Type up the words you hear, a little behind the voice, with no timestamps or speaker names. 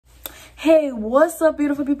Hey, what's up,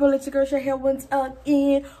 beautiful people? It's your girl Rachelle here once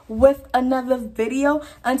again with another video.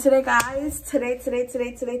 And today, guys, today,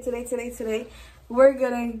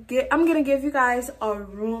 I'm gonna give you guys a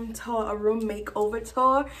room tour, a room makeover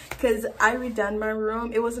tour, because I redone my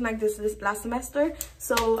room. It wasn't like this last semester,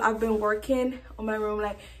 so I've been working on my room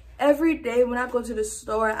like every day. When I go to the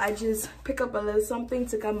store, I just pick up a little something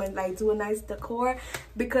to come and like do a nice decor,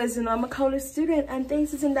 because you know I'm a college student and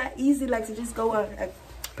things isn't that easy like to just go and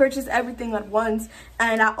purchase everything at once.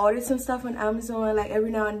 And I ordered some stuff on Amazon like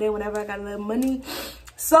every now and then whenever I got a little money.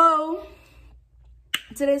 So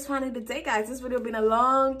today's finally the day, guys. This video been a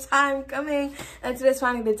long time coming, and today's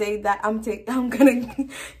finally the day that I'm gonna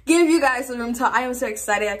give you guys a room tour. I am so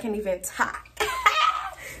excited I can't even talk.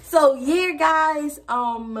 So yeah, guys,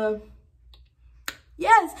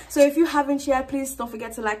 yes, so if you haven't yet, please don't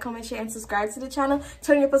forget to like, comment, share, and subscribe to the channel.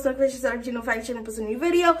 Turn on your post notifications so that you know if I post a new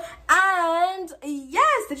video. And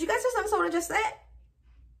yes, did you guys hear something someone just said?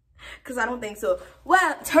 Because I don't think so.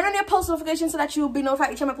 Well, turn on your post notifications so that you'll be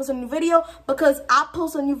notified each time I post a new video, because I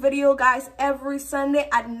post a new video, guys, every Sunday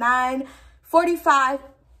at 9:45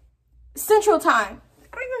 Central Time.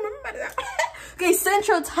 I don't even remember that. Okay,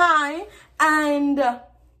 Central Time. And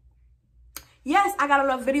yes, I got a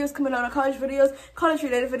lot of videos coming out, of college videos, college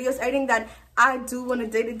related videos, everything that I do on a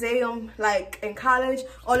day-to-day, like in college,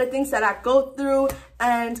 all the things that I go through,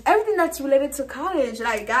 and everything that's related to college.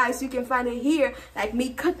 Like, guys, you can find it here, like me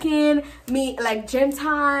cooking, me like gym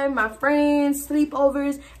time, my friends,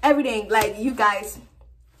 sleepovers, everything. Like, you guys,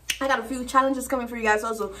 I got a few challenges coming for you guys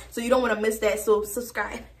also, so you don't want to miss that. So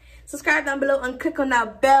subscribe down below and click on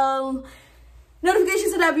that bell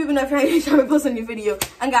notifications so that you'll be notified each time I post a new video.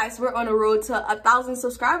 And guys, we're on a road to 1,000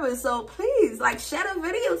 subscribers, so please, like, share the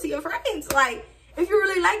video to your friends. Like, if you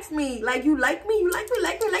really liked me, like, you like me,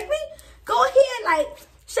 go ahead, like,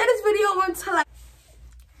 share this video until like.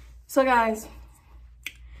 So guys,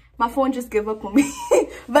 my phone just gave up on me.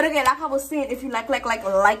 But again, like I was saying, if you like me,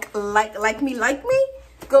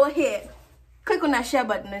 go ahead, click on that share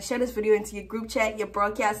button and share this video into your group chat, your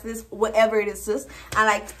broadcast list, whatever it is, sis. And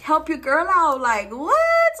like, help your girl out. Like, what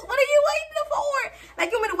are you waiting for?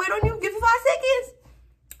 Like, you want me to wait on you? Give you 5 seconds?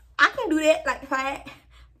 I can do that. Like, 5,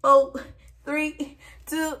 4, 3,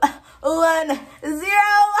 2, 1, 0.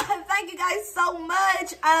 Thank you guys so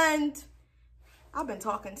much. And I've been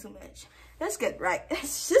talking too much. Let's get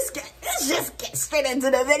just get straight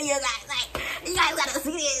into the video, guys. Like, you guys gotta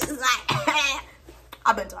see this. Like,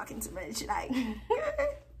 I've been talking too much. Like,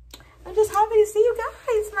 I'm just happy to see you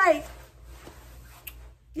guys. Like,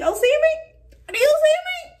 y'all see me? Do you see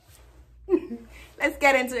me? Let's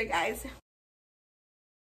get into it, guys.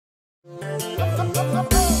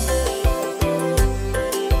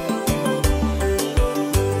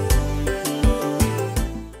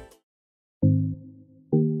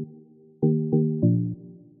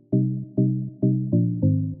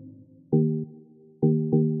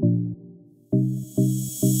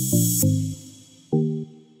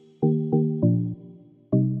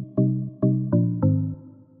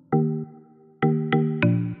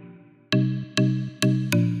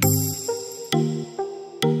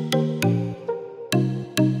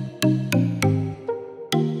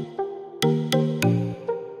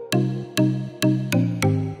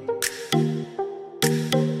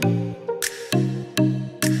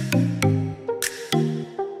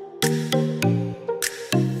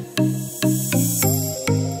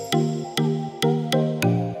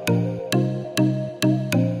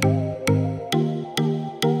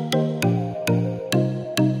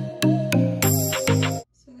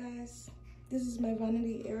 This is my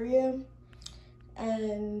vanity area,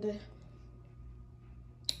 and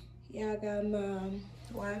yeah, I got my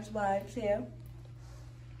wipes here.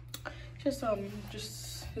 Just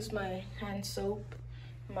my hand soap,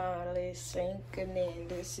 my little sink, and then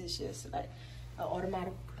this is just like an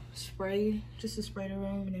automatic spray, just to spray the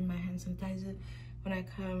room, and then my hand sanitizer when I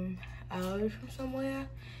come out from somewhere.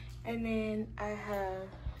 And then I have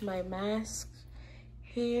my mask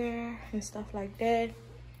here and stuff like that.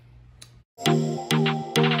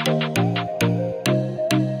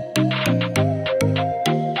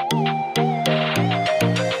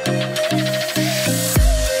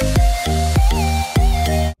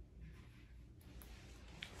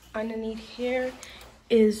 Underneath here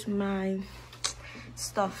is my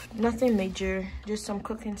stuff, nothing major, just some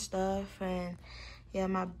cooking stuff, and yeah,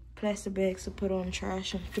 my plastic bags to put on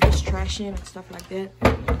trash and put this trash in and stuff like that.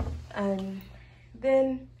 And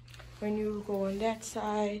then when you go on that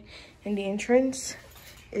side, in the entrance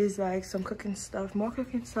is like some cooking stuff, more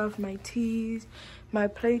cooking stuff, my teas, my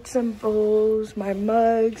plates and bowls, my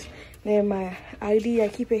mugs, then my ID. I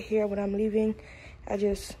keep it here when I'm leaving. I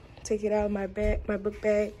just take it out of my bag, my book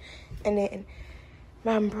bag. And then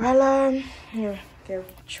my umbrella. Here, they're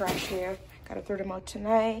trash here. Gotta throw them out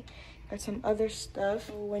tonight. Got some other stuff.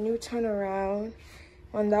 When you turn around,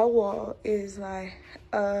 on that wall is like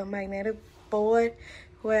a magnetic board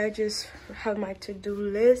where I just have my to-do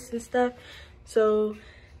list and stuff. So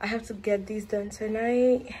I have to get these done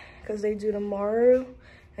tonight because they do tomorrow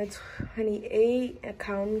at 28,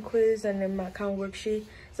 accounting quiz, and then my account worksheet.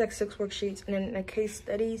 It's like 6 worksheets, and then a case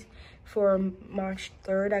studies for March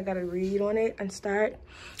 3rd. I gotta read on it and start.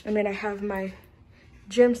 And then I have my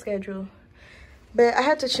gym schedule. But I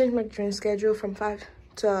had to change my gym schedule from 5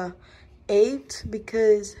 to 8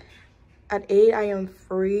 because at 8 I am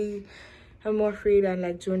free. I'm more free than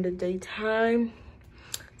like during the daytime.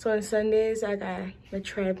 So on Sundays I got my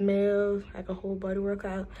treadmill, like a whole body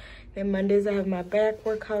workout. Then Mondays I have my back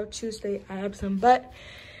workout, Tuesday abs and butt,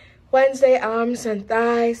 Wednesday arms and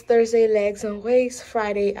thighs, Thursday legs and waist,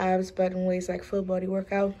 Friday abs, butt and waist, like full body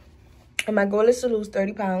workout. And my goal is to lose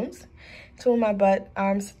 30 pounds. 2 in my butt,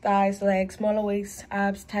 arms, thighs, legs, smaller waist,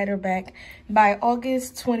 abs, tighter back by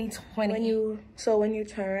August 2020. When you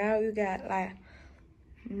turn around, you got like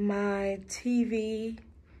my TV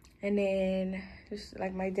and then just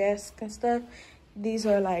like my desk and stuff. These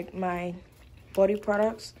are like my body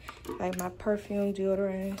products, like my perfume,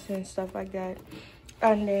 deodorants and stuff like that.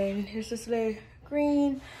 And then here's this little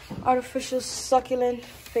green artificial succulent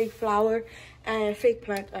fake flower and fake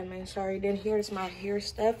plant, sorry. Then here's my hair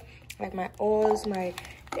stuff, like my oils, my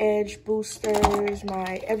edge boosters,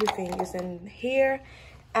 my everything is in here.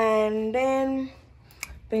 And then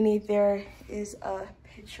beneath there is a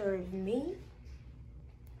picture of me.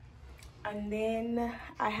 And then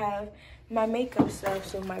I have my makeup stuff,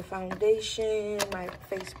 so my foundation, my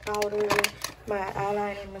face powder, my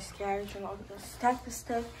eyeliner, mascara, and all this type of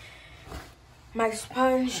stuff. My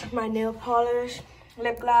sponge, my nail polish,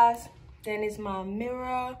 lip gloss. Then is my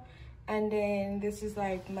mirror, and then this is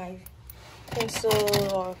like my pencil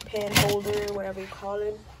or pen holder, whatever you call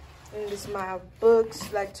it. And this is my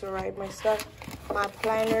books, like to write my stuff. My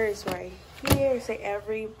planner is right here. Say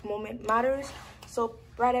every moment matters. So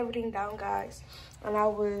write everything down, guys. And I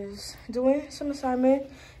was doing some assignment,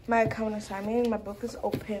 my account assignment. My book is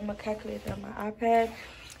open, my calculator on my iPad.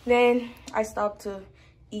 Then I stopped to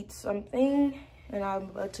eat something, and I'm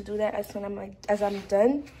about to do that as I'm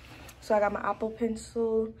done. So I got my Apple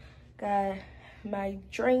Pencil, got my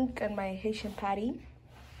drink, and my Haitian patty.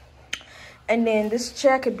 And then this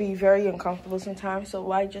chair could be very uncomfortable sometimes,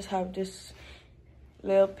 so I just have this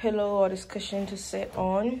little pillow or this cushion to sit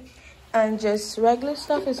on. And just regular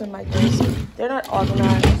stuff is on my desk. They're not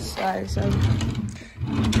organized, guys.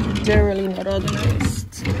 They're really not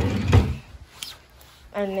organized.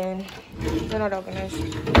 And then they're not organized.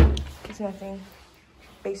 It's nothing,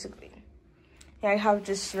 basically. Yeah, I have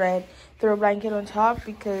this red throw blanket on top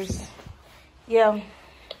because, yeah,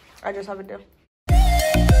 I just have it there.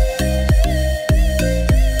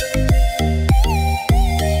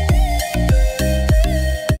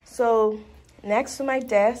 So next to my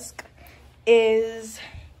desk is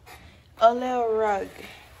a little rug.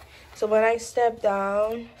 So when I step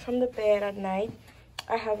down from the bed at night,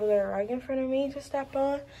 I have a little rug in front of me to step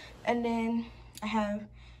on. And then I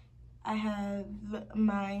have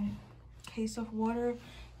my case of water,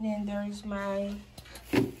 and then there's my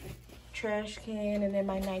trash can, and then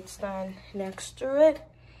my nightstand next to it.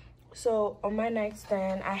 So on my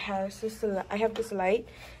nightstand I have this light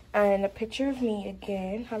and a picture of me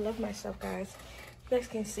again. I love myself, guys, you guys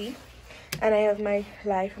can see. And I have my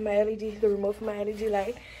light, my LED, the remote for my LED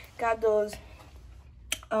light. Got those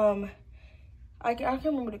I can't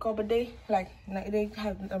remember what they call, but they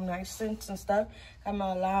have nice scents and stuff. Got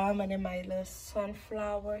my alarm, and then my little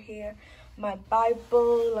sunflower here, my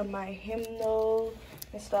Bible and my hymnal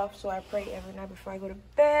and stuff. So I pray every night before I go to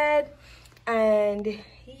bed. And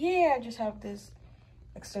yeah, I just have this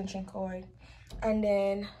extension cord. And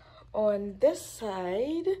then on this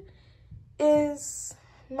side is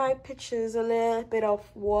my pictures, a little bit of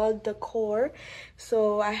wall decor.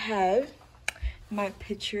 So I have my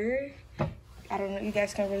picture. I don't know, you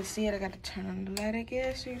guys can't really see it. I got to turn on the light, I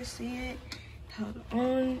guess, so you can see it. Hold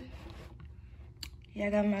on. Yeah, I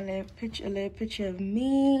got my little picture of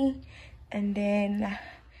me. And then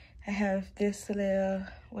I have this little,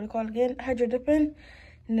 what do you call it again? Hydro dipping.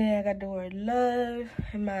 And then I got the word love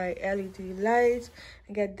and my LED lights.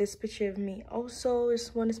 I got this picture of me also.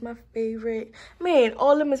 This one is my favorite. I mean,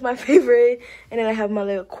 all of them is my favorite. And then I have my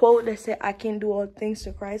little quote that said, I can do all things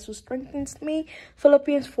through Christ who strengthens me.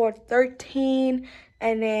 Philippians 4:13.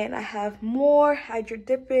 And then I have more hydro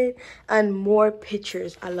dipping and more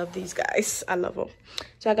pictures. I love these guys. I love them.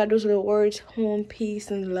 So I got those little words, home, peace,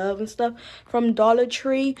 and love and stuff from Dollar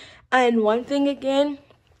Tree. And one thing again,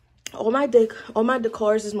 all my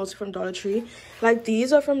decors is mostly from Dollar Tree. Like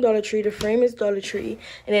these are from Dollar Tree. The frame is Dollar Tree.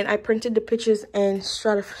 And then I printed the pictures in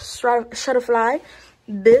Shutterfly.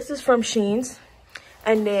 This is from Shein's.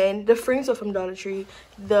 And then the frames are from Dollar Tree.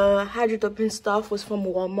 The hydro dipping stuff was from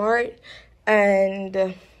Walmart.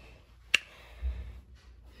 And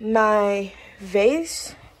my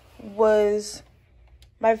vase was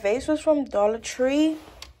from Dollar Tree,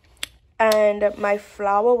 and my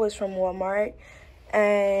flower was from Walmart.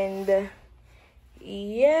 And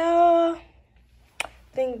yeah, I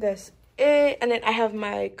think that's it. And then I have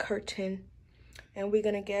my curtain, and we're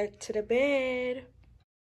gonna get to the bed.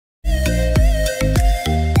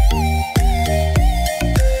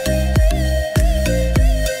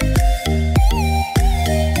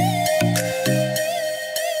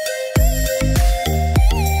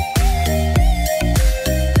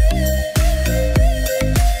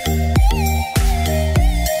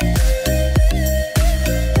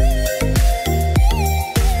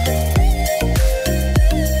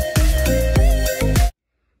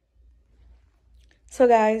 So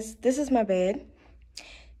guys, this is my bed.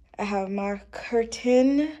 I have my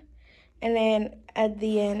curtain, and then at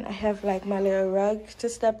the end I have like my little rug to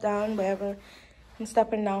step down wherever I'm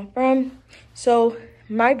stepping down from. So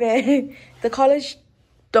my bed, the college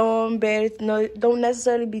dorm bed, don't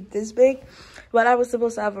necessarily be this big, but I was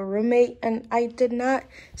supposed to have a roommate and I did not,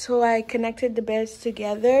 so I connected the beds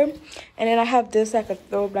together. And then I have this like a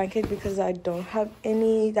throw blanket because I don't have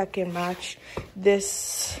any that can match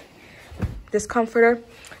this comforter.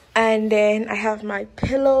 And then I have my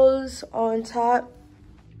pillows on top.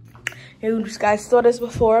 You guys saw this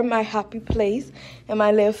before, my happy place, and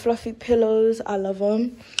my little fluffy pillows. I love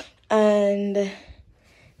them. And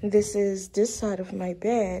this is this side of my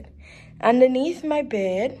bed. Underneath my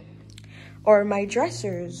bed are my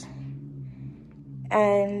dressers,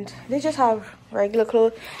 and they just have regular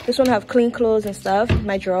clothes. This one have clean clothes and stuff.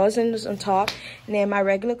 My drawers is on top, and then my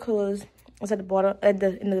regular clothes is at the bottom,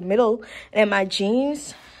 in the middle, and my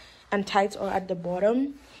jeans and tights are at the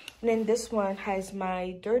bottom. And then this one has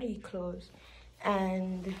my dirty clothes.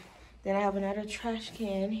 And then I have another trash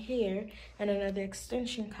can here and another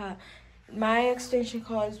extension cord. My extension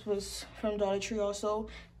cords was from Dollar Tree also,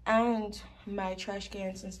 and my trash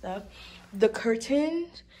cans and stuff. The curtain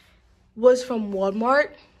was from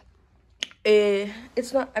Walmart.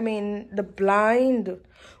 It's not, I mean, the blind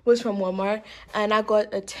was from Walmart, and I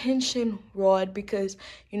got a tension rod because,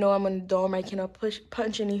 you know, I'm in the dorm. I cannot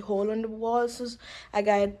punch any hole in the walls. So I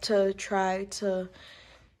got to try to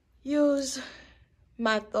use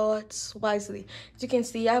my thoughts wisely. As you can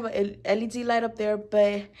see, I have a LED light up there,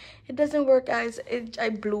 but it doesn't work, guys. I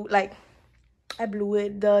blew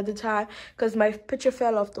it the other time because my picture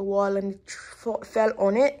fell off the wall and it fell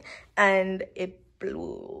on it, and it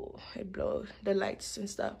blew the lights and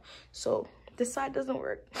stuff. So this side doesn't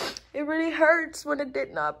work. It really hurts when it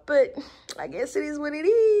did not, but I guess it is what it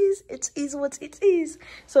is. It is what it is.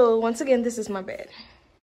 So once again, this is my bed.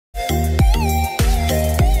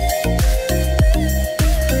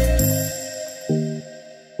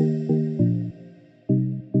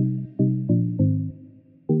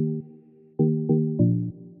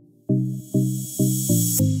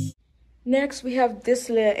 Next, we have this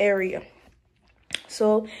little area.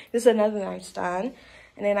 So this is another nightstand.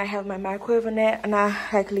 And then I have my microwave in there, and I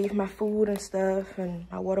like leave my food and stuff and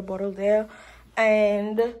my water bottle there.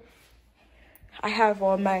 And I have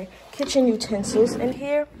all my kitchen utensils in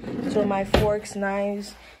here. So my forks,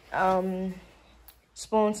 knives,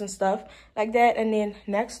 spoons and stuff like that. And then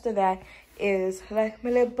next to that is like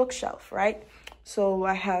my little bookshelf, right? So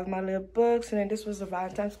I have my little books, and then this was a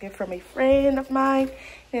Valentine's gift from a friend of mine.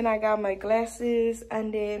 Then I got my glasses,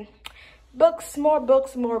 and then books, more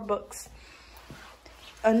books, more books.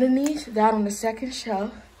 Underneath that on the second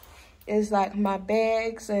shelf is like my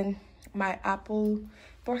bags and my Apple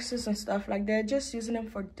boxes and stuff like that. Just using them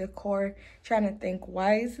for decor, trying to think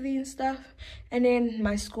wisely and stuff. And then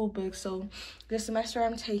my school books. So this semester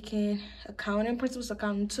I'm taking accounting, principles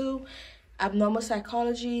accounting 2, abnormal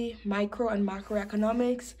psychology, micro and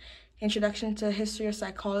macroeconomics, introduction to history of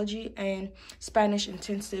psychology, and Spanish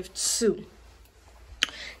intensive 2.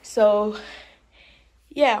 So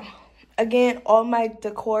yeah, again, all my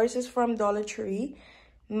decors is from Dollar Tree.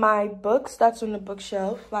 My books, that's on the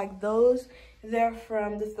bookshelf, like those, they're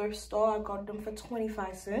from the thrift store. I got them for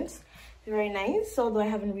 25 cents. They're very nice, although I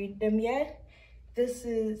haven't read them yet. This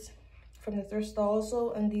is from the thrift store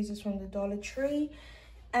also, and these is from the Dollar Tree.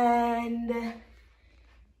 And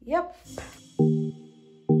Yep.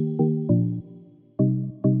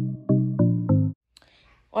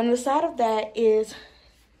 On the side of that is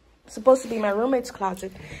supposed to be my roommate's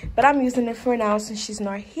closet, but I'm using it for now since she's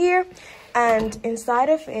not here. And inside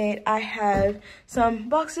of it, I have some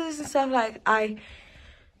boxes and stuff. Like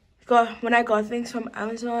when I got things from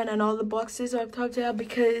Amazon, and all the boxes are tucked out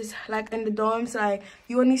because like in the dorms, like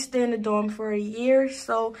you only stay in the dorm for a year.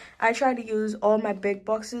 So I try to use all my big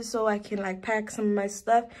boxes so I can like pack some of my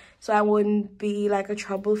stuff, so I wouldn't be like a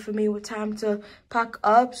trouble for me with time to pack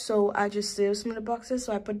up. So I just save some of the boxes,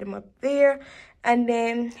 so I put them up there. And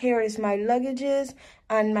then here is my luggages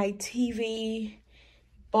and my TV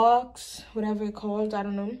box, whatever it's called, I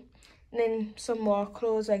don't know. And then some more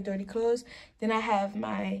clothes, like dirty clothes. Then I have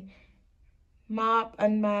my mop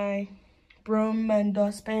and my broom and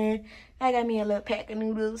dustpan. I got me a little pack of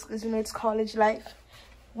noodles because, you know, it's college life.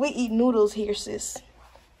 We eat noodles here, sis.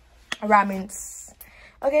 Ramens.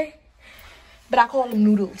 Okay? But I call them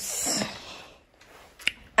noodles.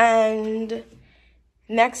 And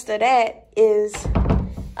next to that is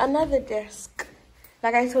another desk.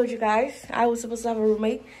 Like I told you guys, I was supposed to have a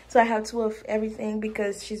roommate, so I have two of everything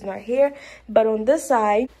because she's not here. But on this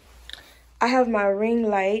side, I have my ring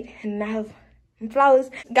light and I have flowers.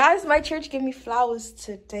 Guys, my church gave me flowers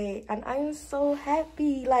today and I'm so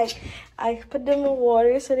happy. Like, I put them in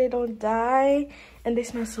water so they don't die and they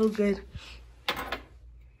smell so good.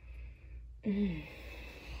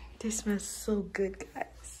 They smell so good, guys.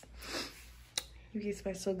 It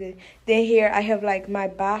smells so good. Then here I have like my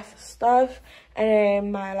bath stuff and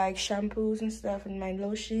then my like shampoos and stuff and my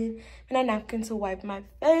lotion and a napkin to wipe my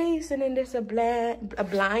face. And then there's a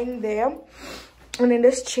blind there. And then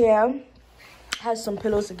this chair has some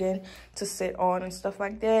pillows again to sit on and stuff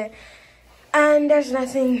like that. And there's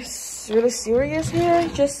nothing really serious here,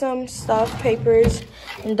 just some stuff, papers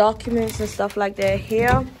and documents and stuff like that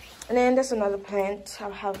here. And then there's another plant I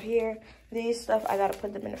have here. These stuff, I gotta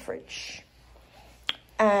put them in the fridge.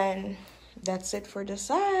 And that's it for the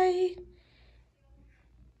side.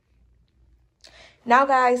 Now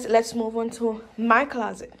guys, let's move on to my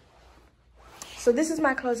closet. So this is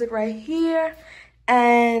my closet right here,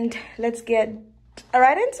 and let's get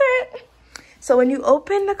right into it. So when you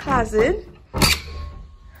open the closet,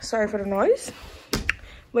 sorry for the noise.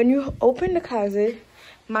 When you open the closet,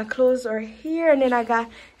 my clothes are here, and then I got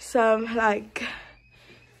some like,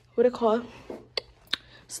 what do you call it?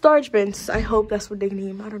 Storage bins. I hope that's what they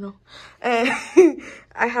name. I don't know. And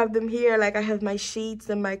I have them here. Like, I have my sheets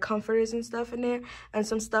and my comforters and stuff in there, and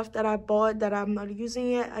some stuff that I bought that I'm not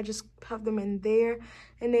using yet. I just have them in there.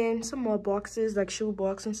 And then some more boxes, like shoe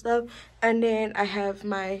box and stuff. And then I have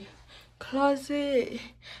my closet,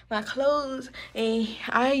 my clothes, and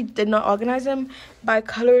I did not organize them by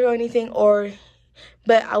color or anything,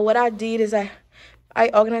 but what I did is I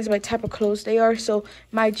organized by type of clothes they are. So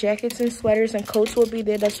my jackets and sweaters and coats will be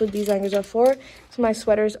there. That's what these hangers are for. So my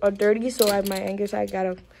sweaters are dirty, so my hangers, I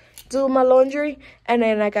gotta do my laundry. And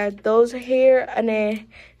then I got those here, and then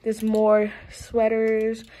there's more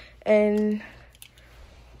sweaters and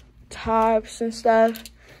tops and stuff.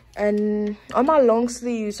 And all my long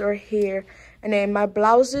sleeves are here. And then my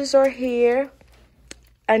blouses are here.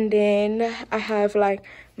 And then I have like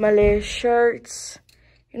my little shirts,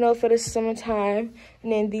 you know, for the summertime.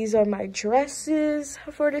 And then these are my dresses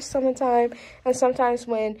for the summertime. And sometimes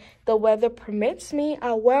when the weather permits me,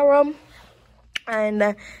 I wear them.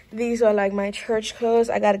 And these are like my church clothes.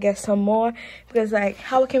 I gotta get some more because, like,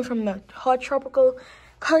 how I came from the hot tropical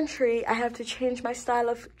country, I have to change my style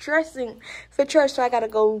of dressing for church. So I gotta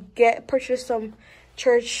go purchase some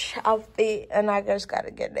church outfit, and I just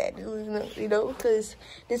gotta get that, you know, because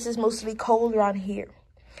this is mostly cold around here.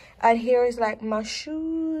 And here is like my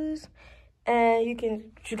shoes, and you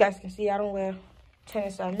guys can see I don't wear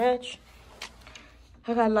tennis that much.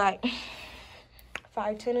 I got like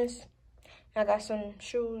 5 tennis. I got some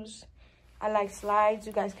shoes. I like slides.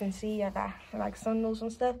 You guys can see I got like sandals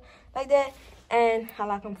and stuff like that, and I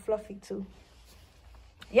like them fluffy too.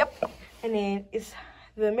 Yep. And then it's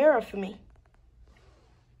the mirror for me.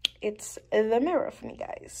 It's the mirror for me,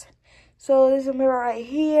 guys. So there's a mirror right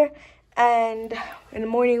here. And in the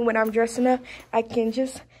morning when I'm dressing up, I can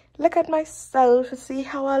just look at myself to see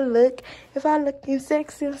how I look, if I looking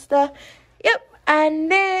sexy and stuff. Yep.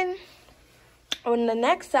 And then on the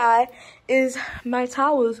next side is my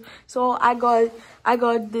towels. So I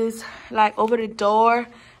got this like over the door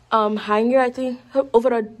hanger, I think, over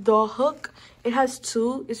the door hook. It has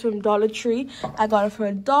two. It's from Dollar Tree. I got it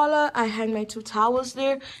for $1. I hang my 2 towels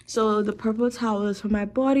there. So the purple towel is for my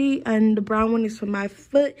body and the brown one is for my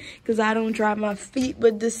foot, because I don't dry my feet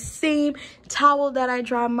with the same towel that I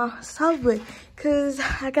dry myself with, because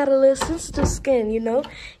I got a little sensitive skin, you know.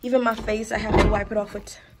 Even my face, I have to wipe it off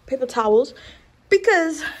with paper towels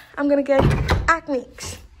because I'm gonna get acne,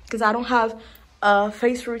 because I don't have a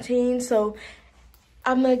face routine. So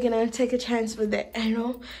I'm not gonna take a chance with it, you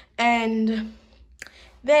know. And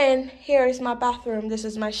then here is my bathroom. This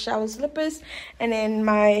is my shower slippers, and then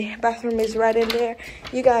my bathroom is right in there.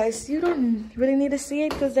 You guys, you don't really need to see it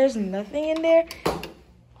because there's nothing in there,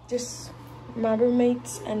 just my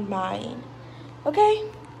roommates and mine. Okay,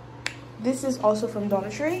 this is also from Dollar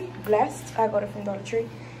Tree. Blessed, I got it from Dollar Tree.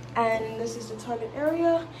 And this is the toilet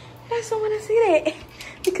area. You guys don't want to see that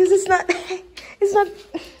because it's not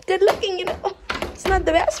good looking, you know. It's not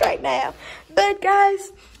the best right now. But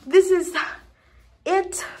guys, this is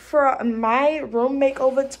it for my room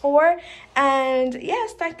makeover tour. And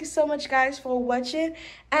yes, thank you so much guys for watching,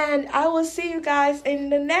 and I will see you guys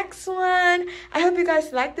in the next one. I hope you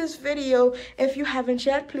guys like this video. If you haven't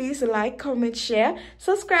yet, please like, comment, share,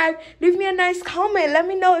 subscribe, leave me a nice comment. Let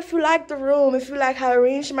me know if you like the room, if you like how I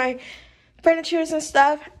arrange my furniture and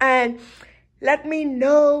stuff, and let me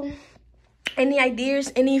know any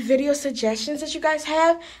ideas, any video suggestions that you guys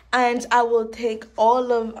have, and I will take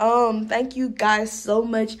all of them. Thank you guys so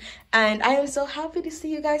much, and I am so happy to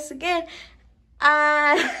see you guys again.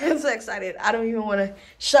 I'm so excited. I don't even want to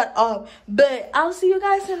shut up, but I'll see you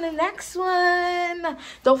guys in the next one.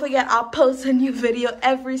 Don't forget, I'll post a new video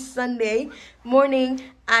every Sunday morning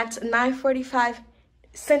at 9:45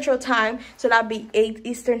 Central Time, so that'll be 8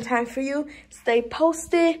 Eastern Time for you. Stay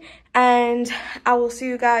posted, and I will see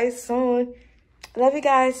you guys soon. Love you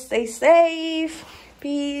guys. Stay safe.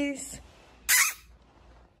 Peace.